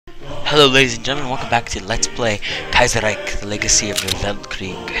Hello ladies and gentlemen, welcome back to Let's Play Kaiserreich, the Legacy of the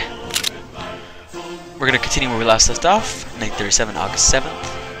Weltkrieg. We're going to continue where we last left off, 1937, August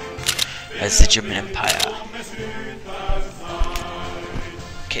 7th, as the German Empire.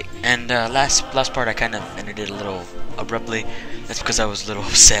 Okay, and last part I kind of ended it a little abruptly. That's because I was a little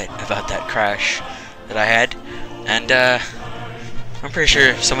upset about that crash that I had. And I'm pretty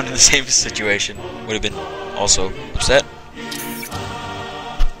sure someone in the same situation would have been also upset.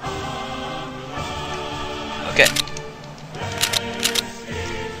 Okay.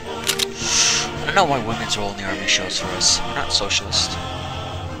 I don't know why women's role in the army shows for us. We're not socialist.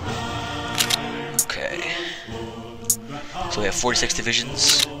 Okay. So we have 46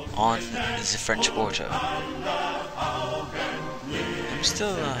 divisions on the French border. I'm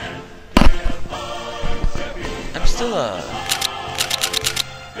still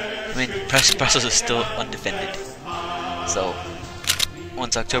I mean, Brussels is still undefended. So,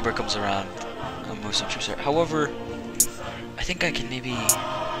 once October comes around, move some troops there. However, I think I can maybe move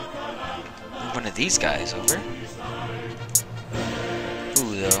one of these guys over.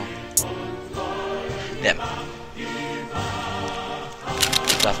 Ooh, though. Them.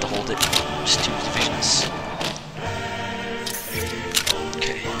 We'll have to hold it. Just 2 divisions.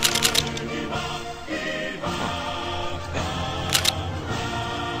 Okay.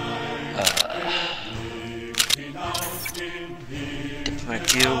 I'm gonna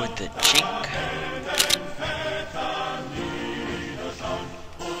deal with the chink.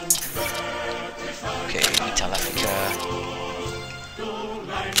 Okay, Vital Africa.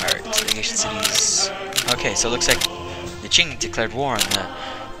 Alright, delegation cities. Okay, so it looks like the Qing declared war on the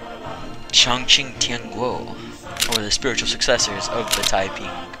Chongqing Tianguo, or the spiritual successors of the Taipei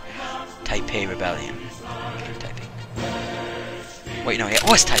Rebellion. Taiping. Wait, no, yeah, it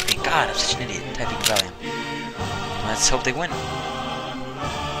was Taiping. God, I'm such an idiot. Taiping Rebellion. Let's hope they win.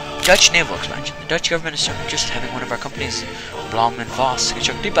 Dutch naval expansion. The Dutch government is showing interest in having one of our companies, Blom and Voss,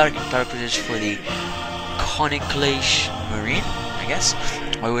 construct new battle cruisers for the Koninklijke Marine, I guess.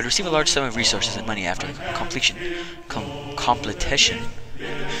 We would receive a large sum of resources and money after the completion.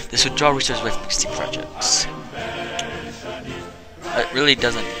 This would draw resources away from existing projects. It really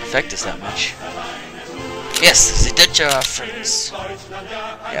doesn't affect us that much. Yes, the Dutch are our friends.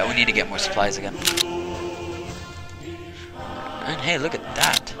 Yeah, we need to get more supplies again. And hey, look at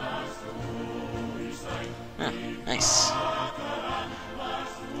that. Huh, nice.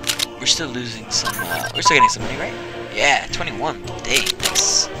 We're still losing some, we're still getting some money, right? Yeah, 21. Dang,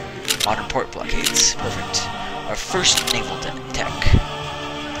 nice. Modern port blockades. Perfect. Our first naval tech.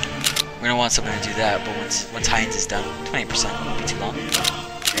 We're gonna want someone to do that, but once Heinz is done, 20% won't be too long.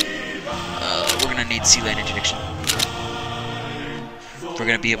 We're gonna need sea land interdiction. We're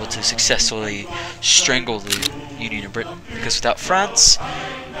going to be able to successfully strangle the Union of Britain, because without France,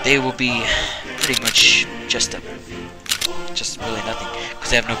 they will be pretty much just really nothing, because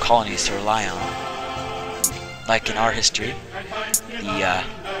they have no colonies to rely on. Like in our history,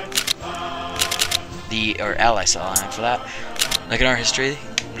 or Allies rely on for that. Like in our history,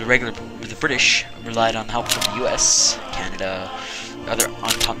 the British relied on help from the U.S., Canada, other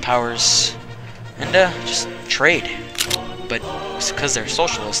Entente powers, and just trade. But because they're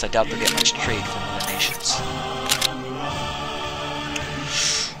socialists, I doubt they'll get much trade from other nations.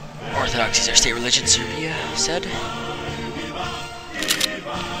 Orthodoxy is our state religion, Serbia said.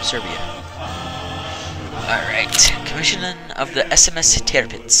 Serbia. Alright. Commissioning of the SMS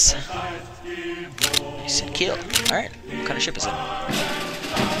Tirpitz. He said kill. Alright. What kind of ship is it?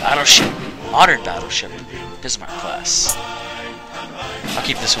 Battleship. Modern battleship. Bismarck class. I'll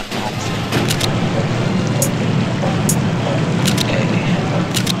keep this one home for you.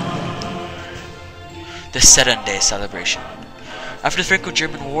 The Sedan Day celebration. After the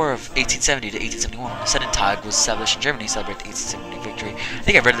Franco-German War of 1870 to 1871, the Sedan Tag was established in Germany to celebrate the 1870 victory. I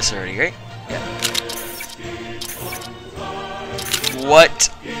think I've read this already, right? Yeah.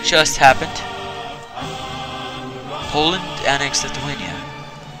 What just happened? Poland annexed Lithuania.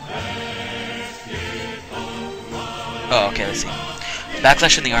 Oh, okay, let's see.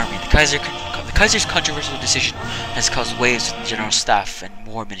 Backlash in the army. The Kaiser's controversial decision has caused waves within the general staff and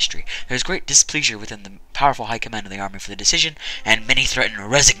war ministry. There is great displeasure within the powerful high command of the army for the decision, and many threaten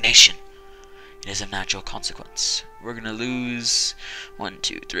resignation. It is a natural consequence. We're gonna lose 1,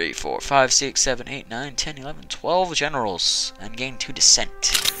 2, 3, 4, 5, 6, 7, 8, 9, 10, 11, 12 generals, and gain 2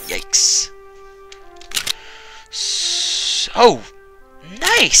 dissent. Yikes. Oh,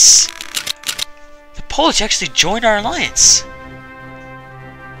 nice! The Polish actually joined our alliance.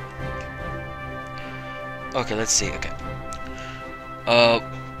 Okay, let's see. Okay.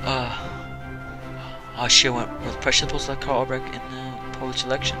 Austria went with Prussia, opposed to Karl Albrecht in Polish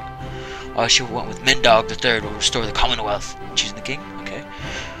election. Austria went with Mendog III will restore the Commonwealth. Choosing the king. Okay.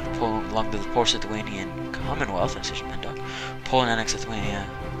 Poland belonged to the Polish-Lithuanian Commonwealth. I said Mendog. Poland annexed Lithuania.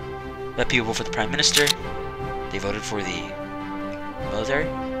 Let people vote for the prime minister. They voted for the military.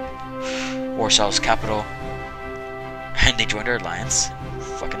 Warsaw's capital. And they joined our alliance.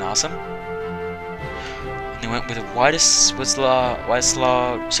 Fucking awesome. And they went with Władysław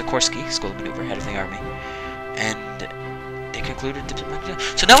Sikorski, School of Maneuver, head of the army. And they concluded diplomatic.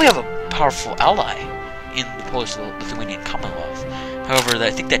 So now we have a powerful ally in the Polish-Lithuanian Commonwealth. However, I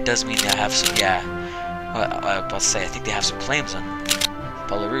think that does mean they have some, I was about to say, I think they have some claims on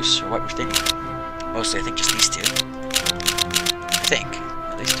Belarus, or what we're thinking. Mostly, I think just these two. I think,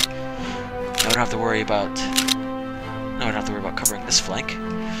 at least. Now we don't have to worry about covering this flank.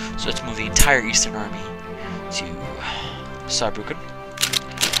 So let's move the entire Eastern Army to Saarbrücken.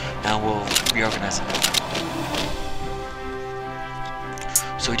 Now we'll reorganize it.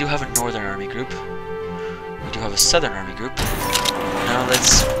 So we do have a Northern Army group. We do have a Southern Army group. Now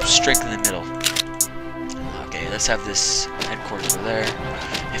let's strengthen the middle. Okay, let's have this headquarters over there.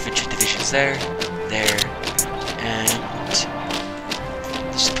 Infantry divisions there, and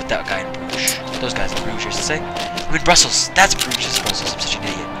just put that guy in Bruges. Those guys in Bruges, I should say. I'm in Brussels. That's Bruges. It's Brussels. I'm such an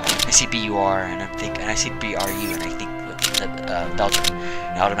idiot. I see BUR and I see BRU and I think Belgium.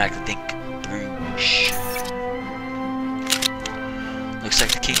 And I automatically think Bruges. Looks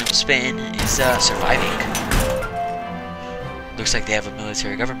like the Kingdom of Spain is surviving. Looks like they have a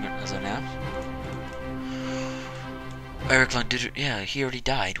military government as of now. Eric von Dieter, yeah, he already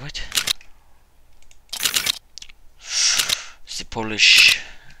died. What? It's the Polish.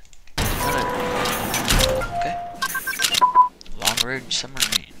 Okay. Long-range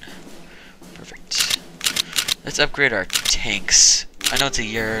submarine. Perfect. Let's upgrade our tanks. I know it's a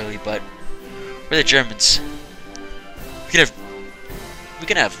year early, but we're the Germans. We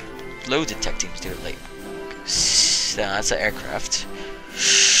can have loads of tech teams do it late. So that's an aircraft.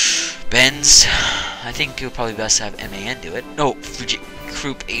 Benz. I think it would probably be best to have MAN do it. No,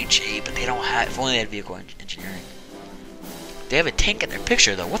 Group HA, but they don't have. If only they had vehicle engineering. They have a tank in their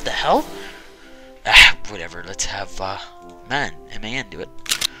picture though. What the hell? Ah, whatever. Let's have MAN do it.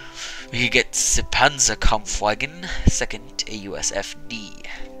 We could get the Panzerkampfwagen, 2nd AUSFD.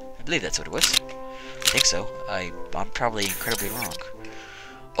 I believe that's what it was. I think so. I'm probably incredibly wrong.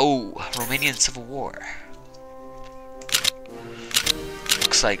 Oh, Romanian Civil War.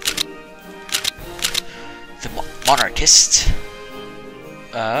 Looks like the monarchist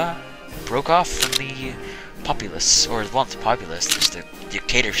broke off from the populace, or well, not the populace, just the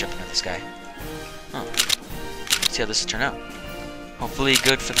dictatorship of this guy. Huh. Let's see how this will turn out. Hopefully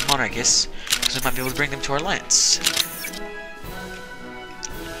good for the monarchists, because we might be able to bring them to our alliance.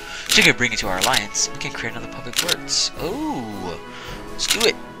 Speaking of bringing to our alliance, we can create another public works. Oh, let's do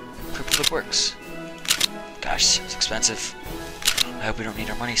it for public works. Gosh, it's expensive. I hope we don't need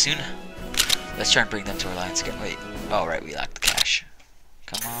our money soon. Let's try and bring them to our alliance again. Wait. Oh, right, we lack the cash.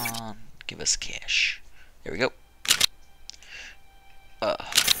 Come on, give us cash. There we go.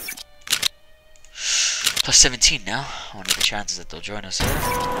 Plus 17 now. I wonder the chances that they'll join us are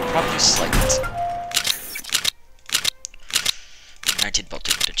probably slight. 19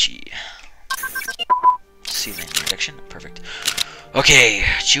 Baltic Duchy. Sea lane reduction. Perfect. Okay,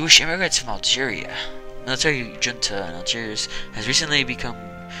 Jewish immigrants from Algeria. Military junta in Algiers has recently become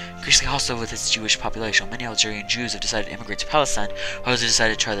increasingly hostile with its Jewish population. Many Algerian Jews have decided to immigrate to Palestine, others have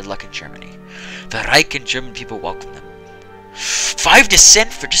decided to try their luck in Germany. The Reich and German people welcome them. 5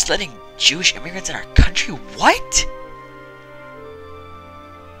 dissent for just letting Jewish immigrants in our country? What?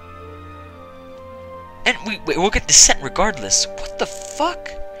 And we'll get dissent regardless. What the fuck?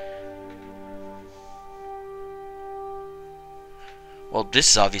 Well, this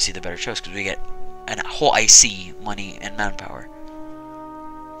is obviously the better choice because we get a whole IC money and manpower.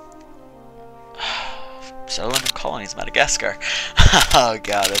 Settlement colonies, Madagascar. Oh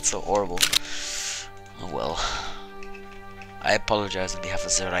god, that's so horrible. Oh well. I apologize on behalf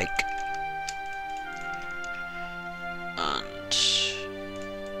of the Reich. And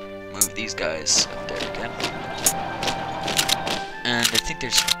move these guys up there again. And I think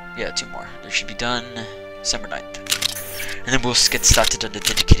there's, yeah, 2 more. They should be done December 9th. And then we'll get started on the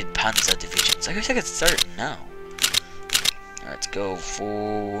dedicated Panzer divisions. I guess I could start now. Alright, let's go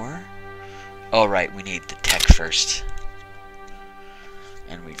for... Oh right, we need the tech first.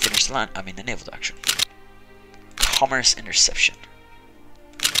 And we finish the land, the naval doctrine. Commerce interception.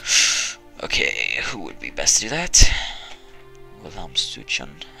 Okay, who would be best to do that? Wilhelm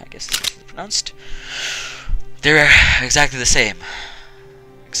Suchon, I guess that's how it's pronounced. They're exactly the same.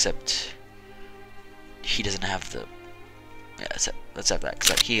 Except he doesn't have the... Yeah, that's it. let's have that,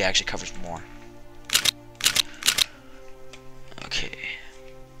 because he actually covers more. Okay.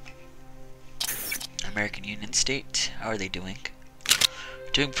 American Union State, how are they doing?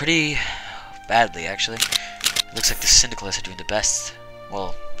 Doing pretty badly, actually. It looks like the Syndicalists are doing the best.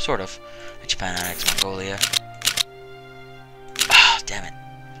 Well, sort of. Japan annexed Mongolia. Ah, damn it.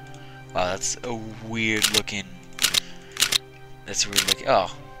 Wow, that's a weird looking... That's weird looking...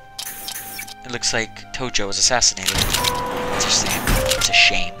 Oh. It looks like Tojo was assassinated. It's a shame. It's a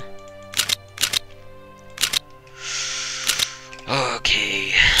shame.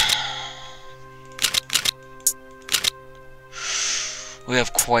 Okay. We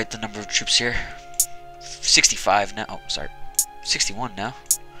have quite the number of troops here. 65 now. Oh, sorry. 61 now.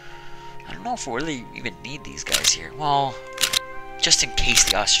 I don't know if we really even need these guys here. Well, just in case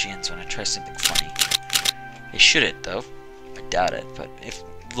the Austrians want to try something funny. They shouldn't, though. I doubt it. But if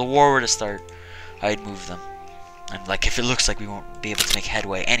the war were to start, I'd move them. And like, if it looks like we won't be able to make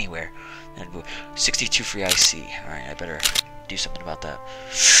headway anywhere, then I'd move. 62 free IC. Alright, I better do something about that.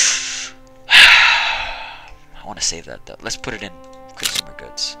 I want to save that, though. Let's put it in consumer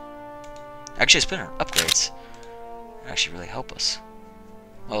goods. Actually, let's put it in upgrades. It'd actually really help us.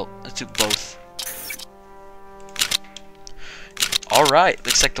 Well, let's do both. Alright,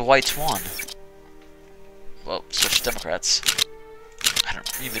 looks like the whites won. Well, Social Democrats. I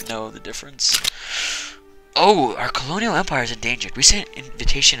don't even know the difference. Oh, our colonial empire is endangered. Recent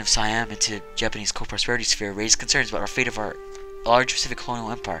invitation of Siam into Japanese co-prosperity sphere raised concerns about our fate of our large Pacific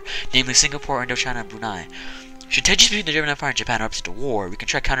colonial empire, namely Singapore, Indochina, and Brunei. Should tensions between the German Empire and Japan erupt into war, we can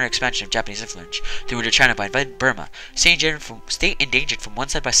try counter-expansion of Japanese influence through Indochina by invading Burma, state endangered from one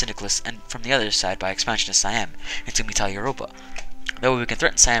side by Syndicalists and from the other side by expansion of Siam into Mittal Europa. That way we can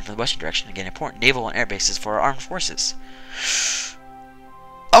threaten Siam from the western direction and get important naval and air bases for our armed forces.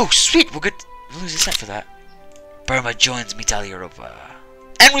 Oh, sweet! We'll lose descent for that. Burma joins Mittal Europa.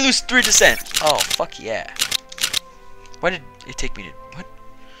 And we lose 3 descent! Oh, fuck yeah. Why did it take me to... What?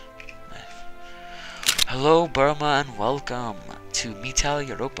 Hello, Burma, and welcome to Mittal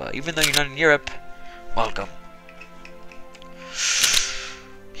Europa. Even though you're not in Europe, welcome.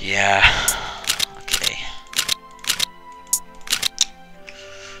 Yeah. Okay.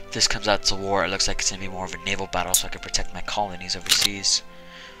 If this comes out to war, it looks like it's going to be more of a naval battle so I can protect my colonies overseas.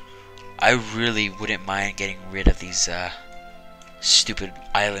 I really wouldn't mind getting rid of these stupid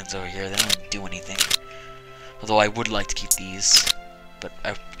islands over here. They don't do anything. Although I would like to keep these, but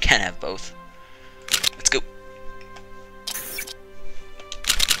I can't have both. Let's go.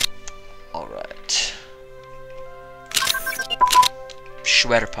 Alright.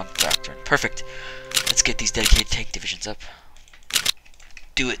 Schwerpunkt Doctrine. Perfect. Let's get these dedicated tank divisions up.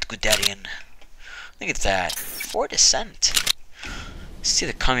 Do it, Guderian. Look at that. 4 descent. Let's see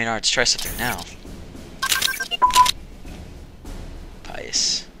the Communards try something now.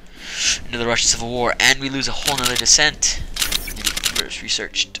 Pious. Into the Russian Civil War, and we lose a whole nother descent.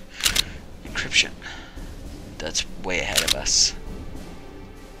 Researched. Encryption. That's way ahead of us.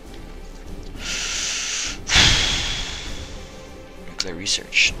 Nuclear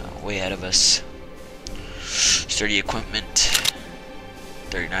research. No, way ahead of us. Sturdy equipment.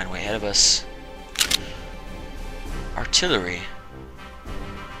 39 way ahead of us. Artillery.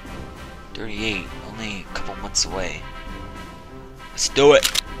 38. Only a couple months away. Let's do it.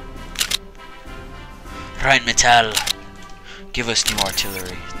 Rheinmetall. Give us new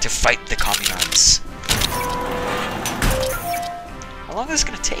artillery to fight the Communards. How long is this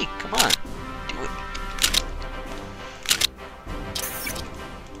gonna take? Come on. Do it.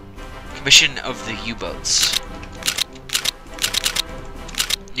 Commission of the U-boats.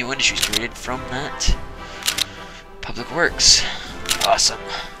 New industries created from that. Public Works. Awesome.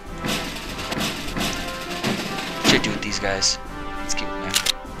 What should I do with these guys? Let's keep them there.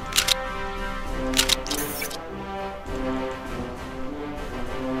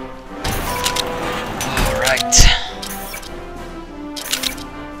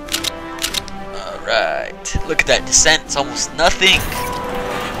 Alright. Look at that descent. It's almost nothing.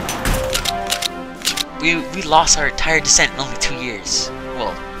 We lost our entire descent in only 2 years.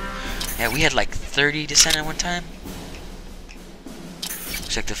 Well, yeah, we had like 30 descent at one time.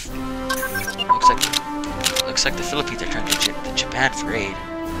 Looks like the Philippines are trying to get the Japan for aid.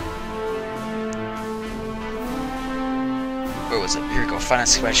 Where was it? Here we go.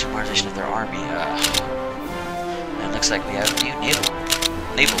 Finance expansion and modernization of their army. And it looks like we have new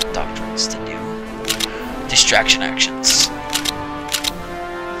naval doctrines to do. Distraction actions.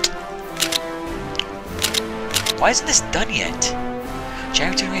 Why isn't this done yet?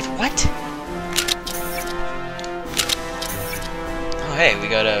 January 28th, what? Oh hey, we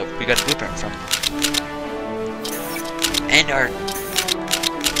got a blueprint from. And our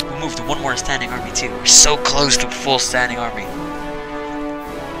move to one more standing army too. We're so close to full standing army.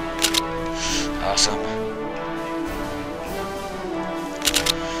 Awesome.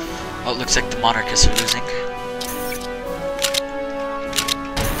 Oh, it looks like the monarchists are losing.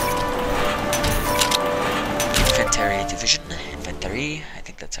 Infantry division. Infantry. I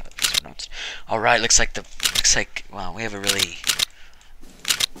think that's how it's pronounced. Alright, looks like wow, we have a really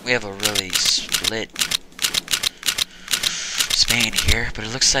split Spain here, but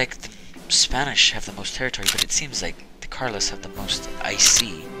it looks like the Spanish have the most territory, but it seems like the Carlists have the most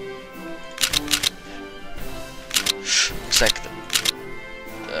IC. Looks like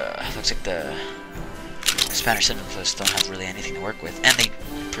the Spanish Sentinelists don't have really anything to work with, and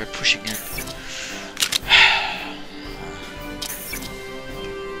they're pushing in.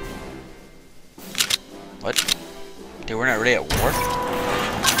 What? They weren't already at war?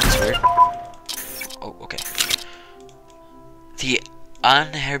 That's weird. Oh, okay. The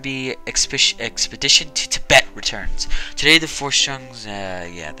Anherbi expedition to Tibet returns. Today the Forschungs,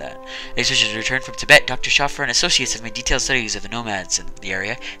 that expedition returned from Tibet. Dr. Schaffer and associates have made detailed studies of the nomads in the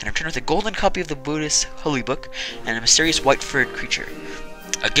area and returned with a golden copy of the Buddhist holy book and a mysterious white-furred creature.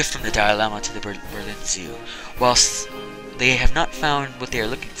 A gift from the Dalai Lama to the Berlin Zoo. Whilst they have not found what they are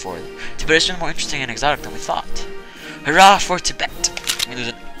looking for, Tibet is more interesting and exotic than we thought. Hurrah for Tibet! We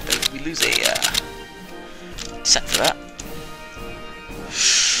lose a descent for that.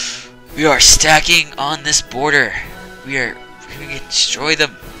 We are stacking on this border. We're gonna destroy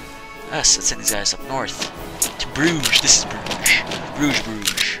them. Us, let's send these guys up north to Bruges. This is Bruges.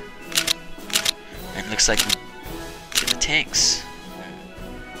 Bruges. And it looks like we get the tanks.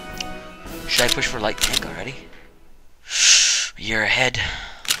 Should I push for light tank already? You're ahead.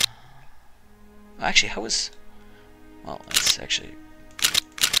 Well, actually, well, that's actually.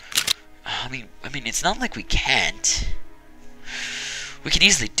 I mean, it's not like we can't. We can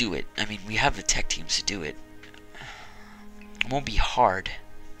easily do it. I mean, we have the tech teams to do it. It won't be hard.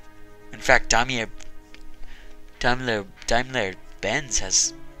 In fact, Daimler-Benz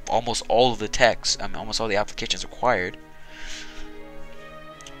has almost all of the techs. I mean, almost all the applications required.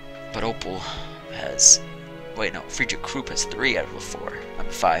 But Opel has. Wait, no. Friedrich Krupp has 3 out of the 4. I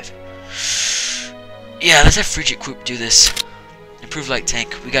mean 5. Yeah, let's have Friedrich Krupp do this. Improved light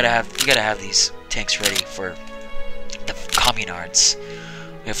tank. We gotta have these tanks ready for the Communards.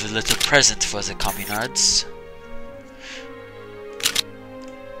 We have a little present for the Communards.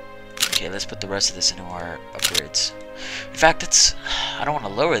 Okay, let's put the rest of this into our upgrades. In fact, I don't want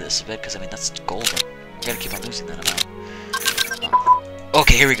to lower this a bit because I mean that's golden. We gotta keep on losing that amount.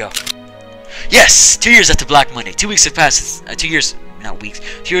 Okay, here we go. Yes, 2 years after Black Monday. 2 weeks have passed. 2 years, not weeks.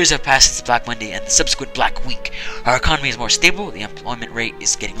 2 years have passed since Black Monday and the subsequent Black Week. Our economy is more stable. The employment rate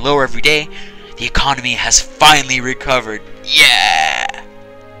is getting lower every day. The economy has finally recovered. Yeah!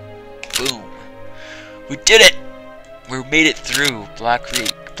 Boom. We did it! We made it through Black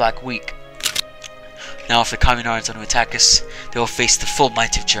Week. Now if the Communards want to attack us, they will face the full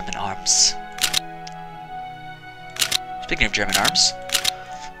might of German arms. Speaking of German arms,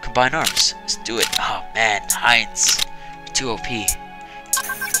 combine arms. Let's do it. Oh man, Heinz. 2 OP.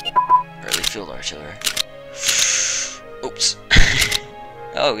 Early field artillery. Oops.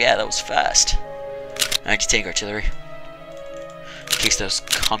 Oh yeah, that was fast. Anti-tank artillery. In case those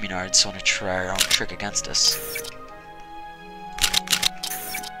Communards want to try our own trick against us.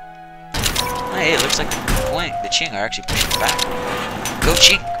 Hey, it looks like the Qing are actually pushing back. Go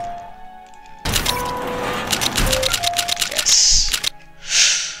Qing! Yes.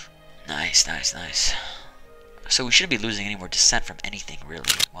 Nice. So we shouldn't be losing any more descent from anything, really.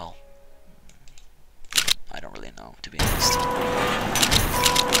 Well, I don't really know, to be honest.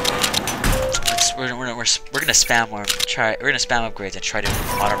 We're gonna spam upgrades and try to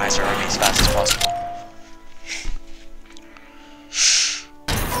modernize our army as fast as possible.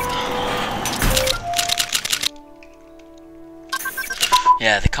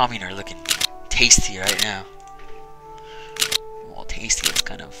 Yeah, the Communards are looking tasty right now. Well, tasty, it's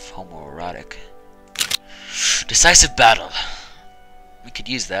kind of homoerotic. Decisive battle. We could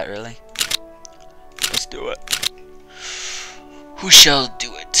use that, really. Let's do it. Who shall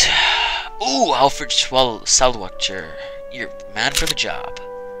do it? Ooh, Alfred Saldwacher. You're the man for the job.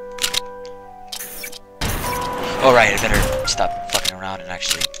 Alright, I better stop fucking around and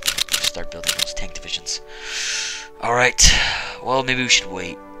actually start building those tank divisions. Alright, well, maybe we should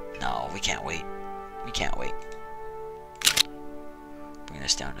wait. No, we can't wait. We can't wait. Bring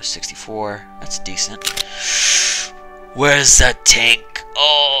this down to 64. That's decent. Where's that tank?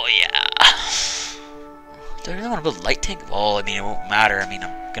 Oh, yeah. Do I really want to build a light tank? Well, I mean, it won't matter. I mean,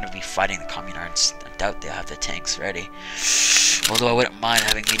 I'm going to be fighting the Communards doubt they'll have the tanks ready. Although I wouldn't mind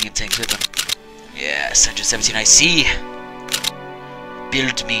having medium tanks with them. Yes, 117 IC.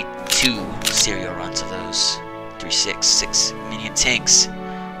 Build me 2 serial runs of those. 366 medium tanks.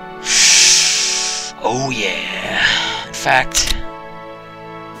 Oh yeah. In fact,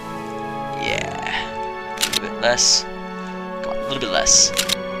 yeah. A little bit less. Come on, a little bit less.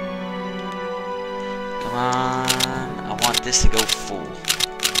 Come on. I want this to go full.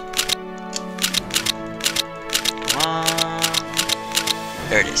 Come on.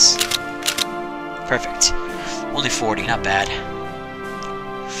 There it is. Perfect. Only 40, not bad.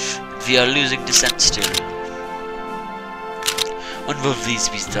 We are losing descent still. When will these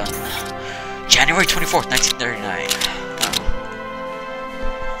be done? January 24th, 1939.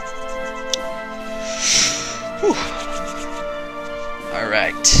 Oh.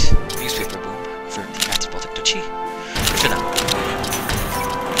 Alright. Newspaper boom for the United Baltic Duchy. Good for them.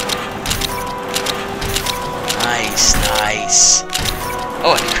 Nice, nice.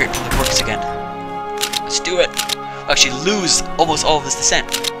 Oh, I can create public works again. Let's do it. We'll actually lose almost all of this descent.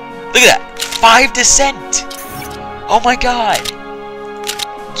 Look at that! 5 descent! Oh my god!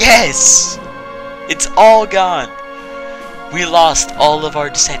 Yes! It's all gone! We lost all of our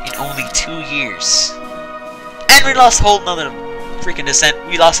descent in only 2 years. And we lost a whole nother freaking descent.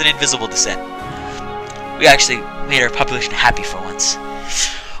 We lost an invisible descent. We actually made our population happy for once.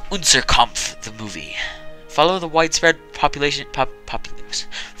 Unser Kampf, the movie. Follow the widespread popularity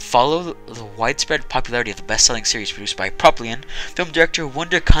of the best-selling series produced by Proplian. Film director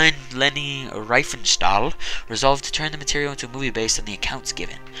Wunderkind Leni Riefenstahl resolved to turn the material into a movie based on the accounts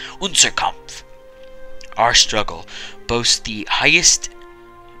given. Unser Kampf. Our struggle boasts the highest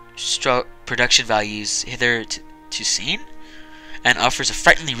production values hitherto seen, and offers a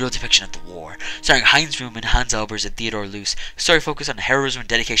frighteningly real depiction of the war. Starring Heinz Rühmann, Hans Albers, and Theodor Loos, the story focused on the heroism and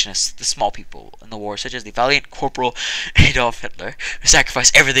dedication of the small people in the war, such as the valiant Corporal Adolf Hitler, who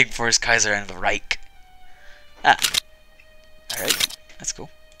sacrificed everything for his Kaiser and the Reich. Ah. Alright, that's cool.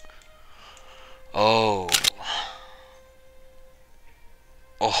 Oh.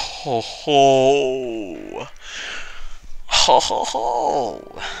 Oh ho ho. Ho ho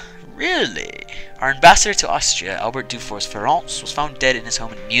ho. Really? Our ambassador to Austria, Albert Dufour's France, was found dead in his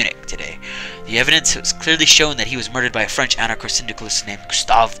home in Munich today. The evidence has clearly shown that he was murdered by a French anarcho-syndicalist named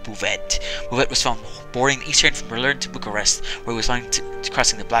Gustave Bouvet. Bouvet was found boarding the East train from Berlin to Bucharest, where he was planning to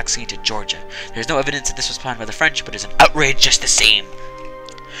crossing the Black Sea to Georgia. There is no evidence that this was planned by the French, but it is an outrage just the same.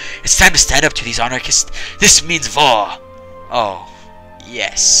 It's time to stand up to these anarchists. This means war. Oh,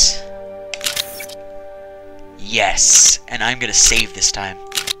 yes. Yes, and I'm gonna save this time.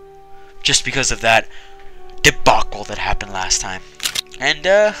 Just because of that debacle that happened last time. And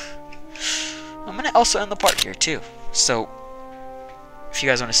I'm gonna also end the part here too. So if you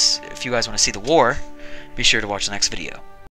guys want to see the war, be sure to watch the next video.